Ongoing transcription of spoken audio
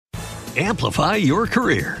Amplify your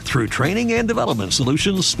career through training and development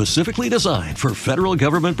solutions specifically designed for federal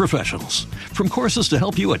government professionals. From courses to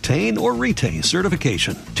help you attain or retain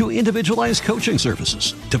certification, to individualized coaching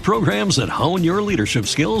services, to programs that hone your leadership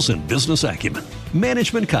skills and business acumen,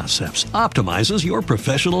 Management Concepts optimizes your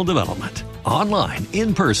professional development. Online,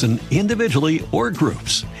 in person, individually, or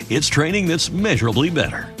groups, it's training that's measurably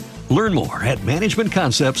better. Learn more at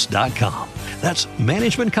managementconcepts.com. That's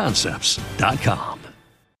managementconcepts.com.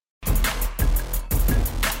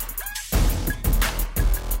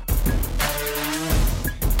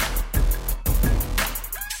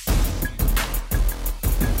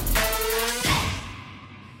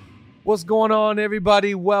 What's going on,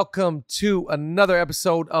 everybody? Welcome to another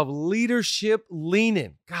episode of Leadership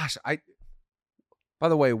Leaning. Gosh, by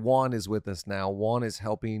the way, Juan is with us now. Juan is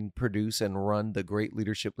helping produce and run the Great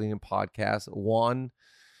Leadership Leaning podcast. Juan,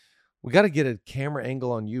 we got to get a camera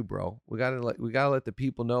angle on you, bro. We got to let the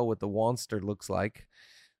people know what the Juanster looks like.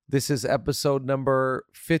 This is episode number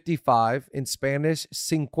 55 in Spanish,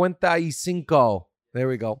 55. There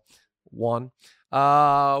we go. Juan.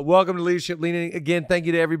 Welcome to Leadership Leaning. Again, thank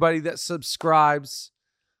you to everybody that subscribes,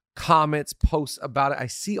 comments, posts about it. I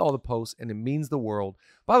see all the posts and it means the world.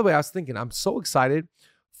 By the way, I was thinking, I'm so excited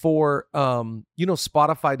for,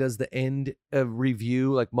 Spotify does the end of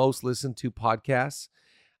review, like most listen to podcasts.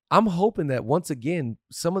 I'm hoping that once again,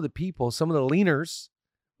 some of the people, some of the leaners,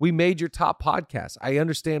 we made your top podcasts. I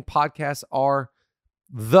understand podcasts are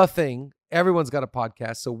the thing. Everyone's got a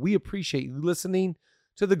podcast. So we appreciate you listening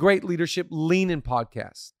to the Great Leadership Leaning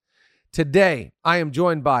podcast. Today, I am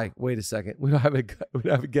joined by, wait a second, we don't have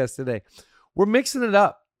a guest today. We're mixing it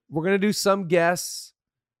up. We're going to do some guests,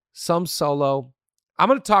 some solo. I'm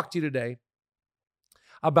going to talk to you today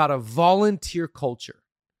about a volunteer culture,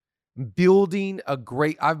 building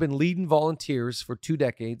I've been leading volunteers for 2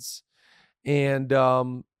 decades and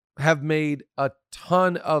have made a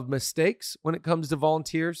ton of mistakes when it comes to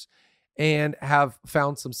volunteers and have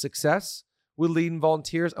found some success with leading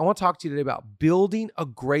volunteers. I want to talk to you today about building a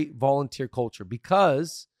great volunteer culture,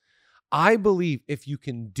 because I believe if you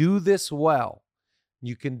can do this well,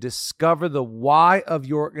 you can discover the why of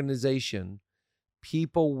your organization,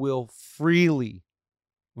 people will freely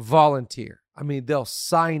volunteer. I mean, they'll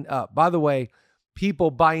sign up. By the way,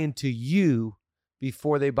 people buy into you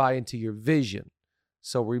before they buy into your vision.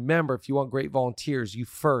 So remember, if you want great volunteers, you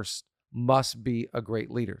first must be a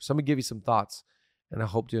great leader. So I'm going to give you some thoughts, and I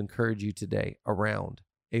hope to encourage you today around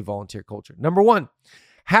a volunteer culture. Number 1,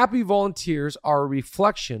 happy volunteers are a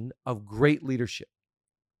reflection of great leadership.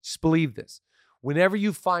 Just believe this. Whenever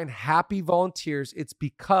you find happy volunteers, it's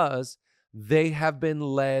because they have been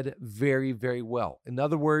led very, very well. In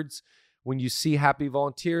other words, when you see happy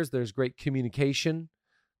volunteers, there's great communication.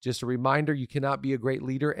 Just a reminder, you cannot be a great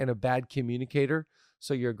leader and a bad communicator.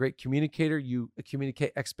 So you're a great communicator. You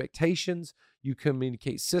communicate expectations. You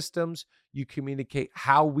communicate systems. You communicate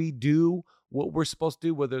how we do what we're supposed to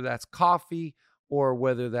do, whether that's coffee or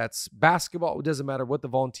whether that's basketball. It doesn't matter what the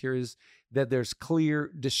volunteer is, that there's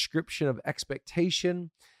clear description of expectation.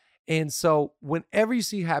 And so whenever you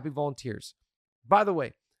see happy volunteers, by the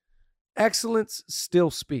way, excellence still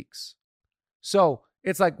speaks. So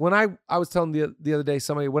it's like when I was telling the other day,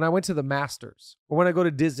 somebody, when I went to the Masters or when I go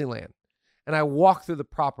to Disneyland, and I walk through the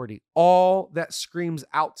property, all that screams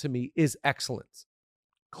out to me is excellence.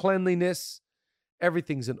 Cleanliness,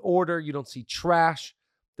 everything's in order. You don't see trash.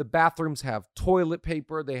 The bathrooms have toilet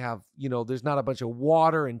paper. They have, there's not a bunch of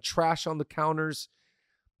water and trash on the counters.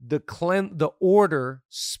 The order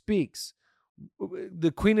speaks.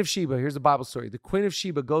 The Queen of Sheba, here's a Bible story. The Queen of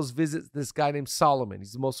Sheba goes visits this guy named Solomon.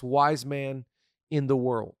 He's the most wise man in the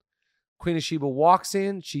world. Queen of Sheba walks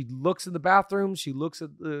in, she looks in the bathroom, she looks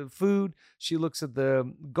at the food, she looks at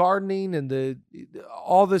the gardening and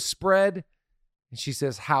all the spread, and she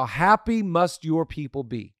says, "How happy must your people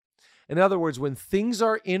be?" In other words, when things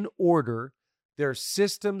are in order, there's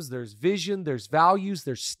systems, there's vision, there's values,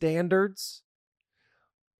 there's standards.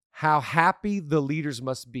 How happy the leaders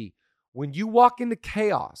must be. When you walk into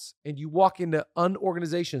chaos and you walk into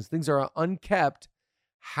unorganizations, things are unkept,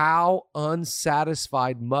 how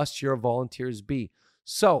unsatisfied must your volunteers be?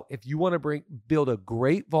 So if you want to build a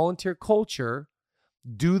great volunteer culture,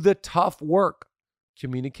 do the tough work: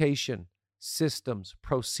 communication, systems,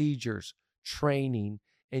 procedures, training,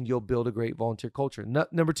 and you'll build a great volunteer culture.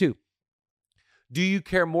 Number 2, do you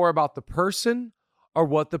care more about the person or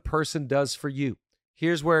what the person does for you?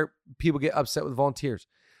 Here's where people get upset with volunteers,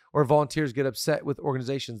 or volunteers get upset with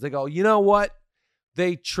organizations. They go, you know what?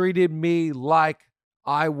 They treated me like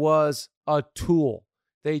I was a tool.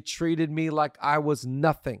 They treated me like I was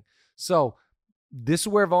nothing. So this is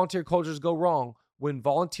where volunteer cultures go wrong. when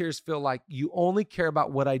volunteers feel like you only care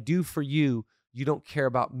about what I do for you, you don't care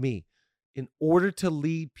about me. In order to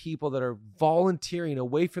lead people that are volunteering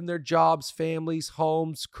away from their jobs, families,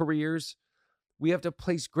 homes, careers, we have to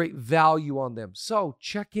place great value on them. So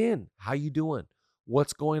check in. How you doing?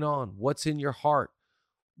 What's going on? What's in your heart?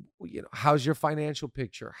 How's your financial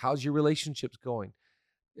picture? How's your relationships going?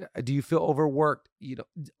 Do you feel overworked?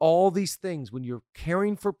 All these things, when you're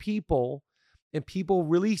caring for people and people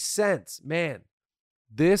really sense, man,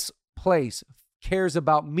 this place cares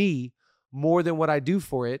about me more than what I do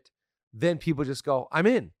for it, then people just go, I'm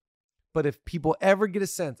in. But if people ever get a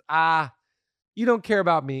sense, you don't care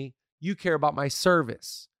about me, you care about my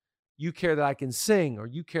service, you care that I can sing, or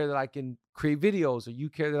you care that I can create videos, or you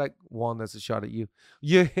care that Juan, that's a shot at you.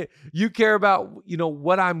 You care about,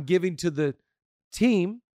 what I'm giving to the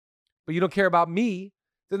team, but you don't care about me,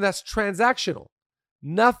 then that's transactional.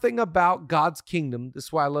 Nothing about God's kingdom, this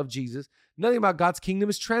is why I love Jesus, nothing about God's kingdom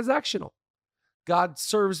is transactional. God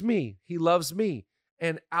serves me, he loves me,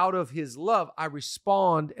 and out of his love, I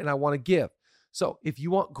respond and I want to give. So if you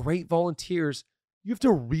want great volunteers, you have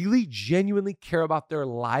to really genuinely care about their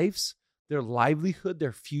lives, their livelihood,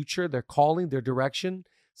 their future, their calling, their direction.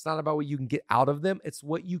 It's not about what you can get out of them. It's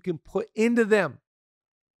what you can put into them.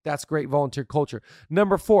 That's great volunteer culture.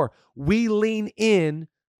 Number 4, we lean in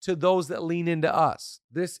to those that lean into us.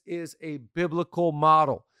 This is a biblical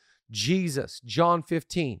model. Jesus, John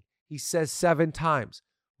 15, he says 7 times,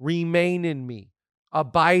 remain in me,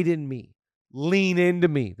 abide in me, lean into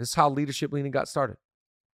me. This is how leadership leaning got started.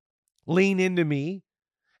 Lean into me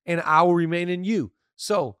and I will remain in you.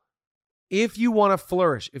 So if you want to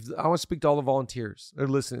flourish, I want to speak to all the volunteers that are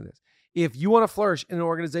listening to this. If you want to flourish in an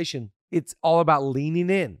organization, it's all about leaning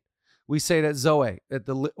in. We say it at Zoe, at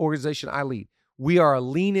the organization I lead. We are a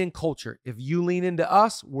lean in culture. If you lean into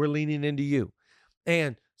us, we're leaning into you.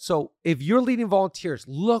 And so if you're leading volunteers,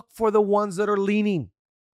 look for the ones that are leaning.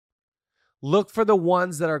 Look for the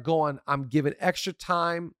ones that are going, I'm giving extra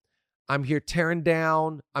time. I'm here tearing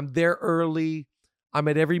down. I'm there early. I'm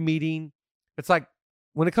at every meeting. It's like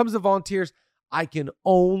when it comes to volunteers, I can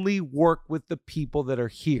only work with the people that are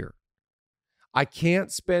here. I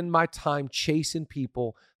can't spend my time chasing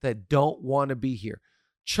people that don't want to be here.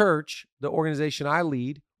 Church, the organization I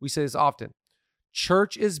lead, we say this often.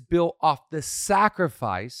 Church is built off the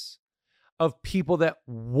sacrifice of people that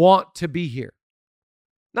want to be here.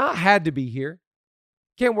 Not had to be here.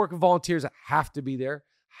 Can't work with volunteers that have to be there.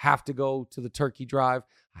 Have to go to the turkey drive.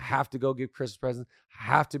 I have to go give Christmas presents. I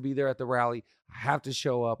have to be there at the rally. I have to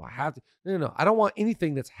show up. I have to. No. I don't want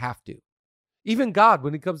anything that's have to. Even God,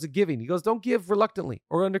 when it comes to giving, he goes, don't give reluctantly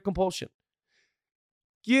or under compulsion.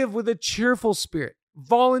 Give with a cheerful spirit.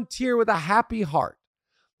 Volunteer with a happy heart.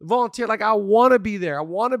 Volunteer like I want to be there. I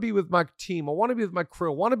want to be with my team. I want to be with my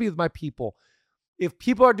crew. I want to be with my people. If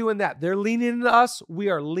people are doing that, they're leaning into us. We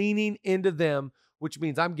are leaning into them, which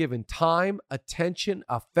means I'm giving time, attention,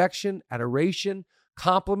 affection, adoration,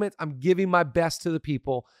 compliments. I'm giving my best to the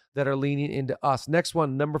people that are leaning into us. Next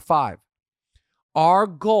one, number 5. Our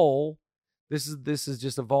goal, this is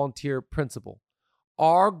just a volunteer principle.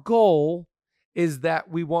 Our goal is that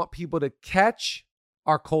we want people to catch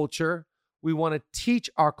our culture, we want to teach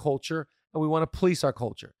our culture, and we want to police our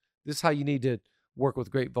culture. This is how you need to work with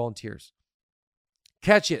great volunteers.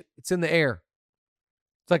 Catch it. It's in the air.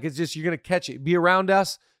 It's like you're going to catch it. Be around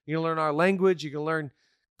us. You're going to learn our language. You can learn.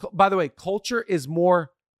 By the way, culture is more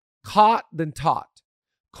caught than taught.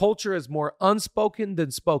 Culture is more unspoken than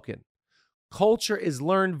spoken. Culture is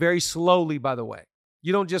learned very slowly, by the way.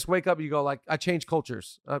 You don't just wake up and you go like, I changed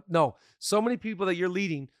cultures. No. So many people that you're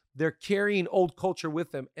leading, they're carrying old culture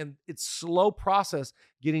with them, and it's slow process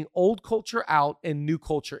getting old culture out and new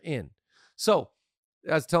culture in. So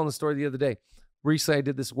I was telling the story the other day. Recently, I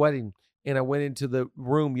did this wedding, and I went into the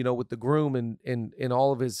room, with the groom and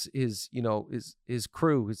all of his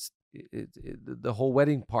crew, the whole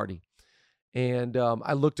wedding party. And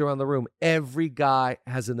I looked around the room. Every guy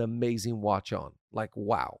has an amazing watch on. Like,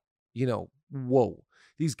 wow, whoa.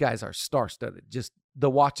 These guys are star-studded. Just the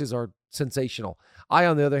watches are sensational. I,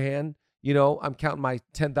 on the other hand, I'm counting my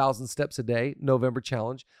 10,000 steps a day, November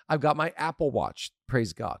challenge. I've got my Apple Watch,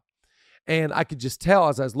 praise God. And I could just tell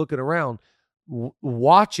as I was looking around,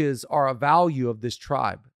 watches are a value of this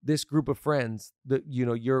tribe, this group of friends. That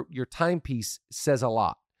your timepiece says a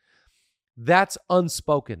lot. That's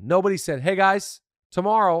unspoken. Nobody said, hey guys,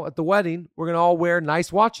 tomorrow at the wedding, we're going to all wear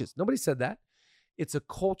nice watches. Nobody said that. It's a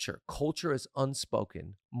culture. Culture is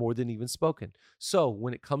unspoken more than even spoken. So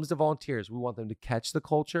when it comes to volunteers, we want them to catch the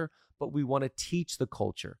culture, but we want to teach the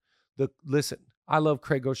culture. Listen, I love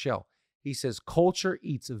Craig Groeschel. He says, culture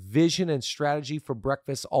eats vision and strategy for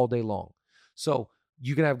breakfast all day long. So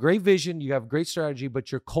you can have great vision, you have great strategy,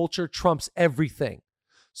 but your culture trumps everything.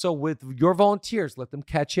 So with your volunteers, let them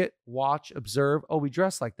catch it, watch, observe. Oh, we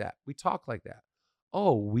dress like that. We talk like that.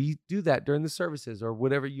 Oh, we do that during the services or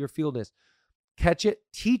whatever your field is. Catch it,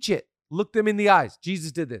 teach it, look them in the eyes.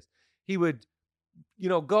 Jesus did this. He would,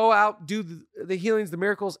 go out, do the healings, the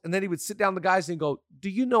miracles, and then he would sit down the guys and go, do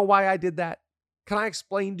you know why I did that? Can I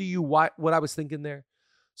explain to you what I was thinking there?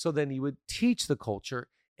 So then he would teach the culture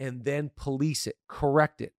and then police it,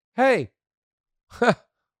 correct it. Hey,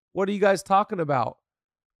 what are you guys talking about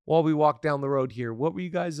while we walk down the road here? What were you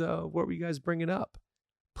guys bringing up?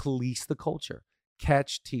 Police the culture.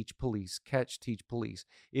 Catch, teach, police. Catch, teach, police.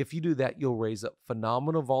 If you do that, you'll raise up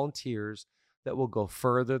phenomenal volunteers that will go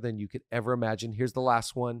further than you could ever imagine. Here's the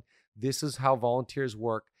last one. This is how volunteers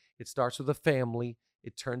work. It starts with a family.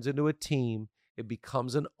 It turns into a team. It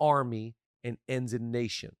becomes an army and ends in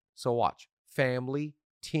nation. So watch. Family,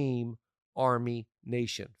 team, army,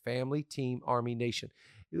 nation. Family, team, army, nation.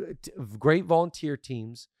 Great volunteer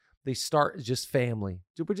teams. They start as just family.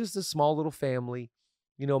 We're just a small little family.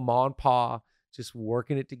 Ma and pa, just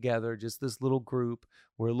working it together. Just this little group.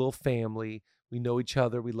 We're a little family. We know each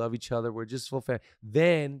other. We love each other. We're just full family.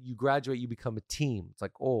 Then you graduate, you become a team. It's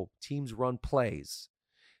like, teams run plays.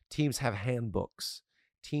 Teams have handbooks.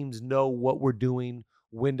 Teams know what we're doing,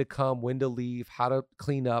 when to come, when to leave, how to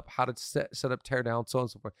clean up, how to set up, tear down, so on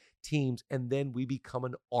and so forth. Teams. And then we become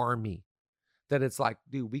an army. That it's like,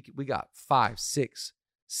 dude, we got 5, 6,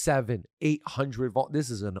 7, 800. This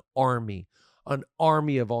is an army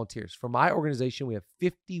of volunteers. For my organization, we have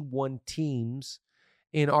 51 teams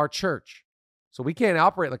in our church. So we can't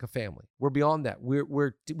operate like a family. We're beyond that.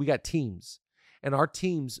 We got teams, and our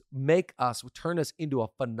teams turn us into a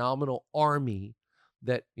phenomenal army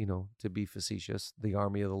that, to be facetious, the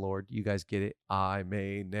army of the Lord. You guys get it. I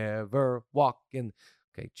may never walk in,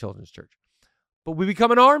 children's church. But we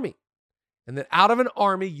become an army. And then out of an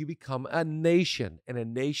army, you become a nation. And a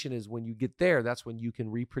nation is when you get there, that's when you can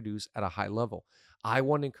reproduce at a high level. I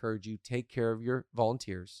want to encourage you, take care of your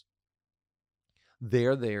volunteers.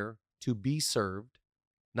 They're there to be served,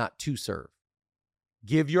 not to serve.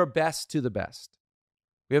 Give your best to the best.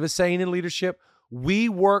 We have a saying in leadership, we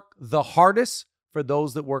work the hardest for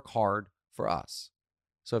those that work hard for us.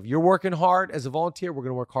 So if you're working hard as a volunteer, we're going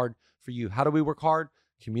to work hard for you. How do we work hard?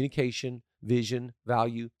 Communication, vision,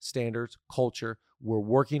 value, standards, culture. We're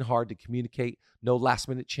working hard to communicate, no last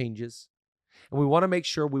minute changes. And we want to make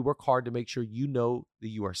sure we work hard to make sure you know that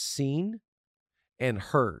you are seen and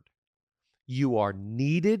heard. You are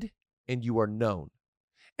needed and you are known.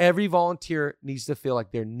 Every volunteer needs to feel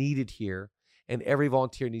like they're needed here, and every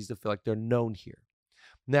volunteer needs to feel like they're known here.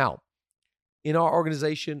 Now, in our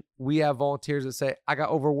organization, we have volunteers that say, I got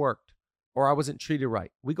overworked or I wasn't treated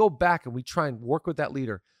right. We go back and we try and work with that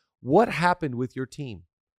leader. What happened with your team?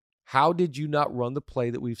 How did you not run the play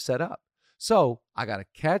that we've set up? So I got to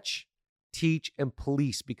catch, teach, and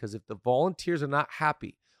police, because if the volunteers are not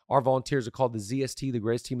happy, our volunteers are called the ZST, the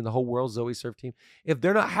greatest team in the whole world, Zoe Serve Team. If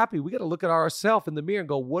they're not happy, we got to look at ourselves in the mirror and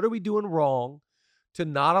go, what are we doing wrong to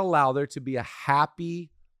not allow there to be a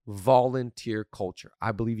happy volunteer culture?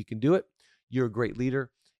 I believe you can do it. You're a great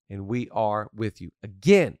leader, and we are with you.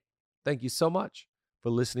 Again, thank you so much for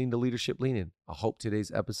listening to Leadership Lean In. I hope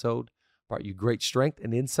today's episode brought you great strength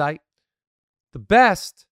and insight. The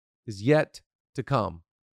best is yet to come.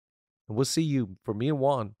 And we'll see you, for me and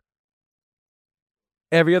Juan,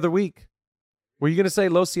 every other week. Were you going to say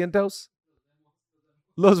Los Cientos?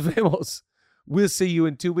 Los Vemos. We'll see you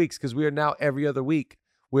in 2 weeks, because we are now every other week,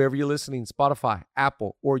 wherever you're listening, Spotify,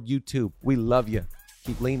 Apple, or YouTube. We love you.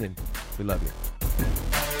 Keep leaning. We love you.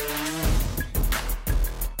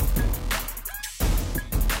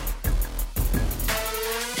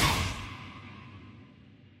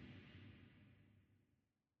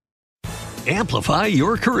 Amplify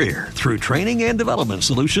your career through training and development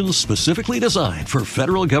solutions specifically designed for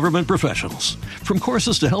federal government professionals. From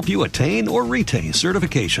courses to help you attain or retain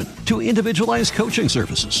certification, to individualized coaching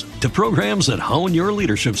services, to programs that hone your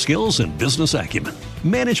leadership skills and business acumen,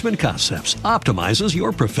 Management Concepts optimizes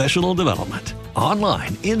your professional development.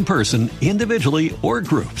 Online, in person, individually, or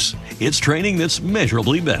groups, it's training that's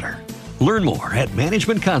measurably better. Learn more at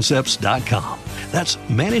managementconcepts.com. That's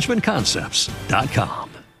managementconcepts.com.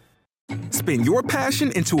 Spin your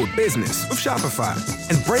passion into a business with Shopify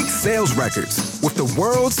and break sales records with the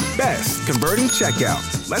world's best converting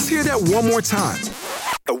checkout. Let's hear that one more time.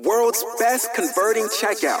 The world's best converting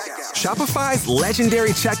checkout. Shopify's legendary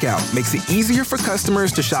checkout makes it easier for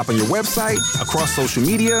customers to shop on your website, across social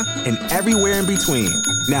media, and everywhere in between.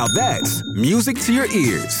 Now that's music to your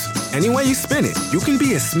ears. Any way you spin it, you can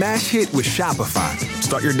be a smash hit with Shopify.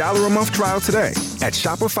 Start your $1 a month trial today at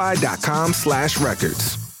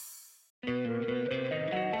shopify.com/records.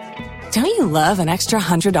 Don't you love an extra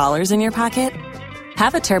 $100 in your pocket?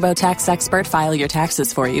 Have a TurboTax expert file your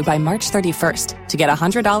taxes for you by March 31st to get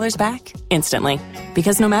 $100 back instantly.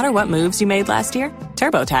 Because no matter what moves you made last year,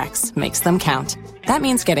 TurboTax makes them count. That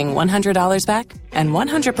means getting $100 back and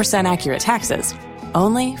 100% accurate taxes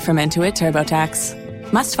only from Intuit TurboTax.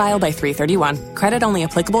 Must file by 3/31. Credit only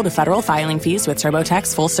applicable to federal filing fees with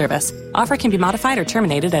TurboTax full service. Offer can be modified or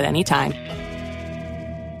terminated at any time.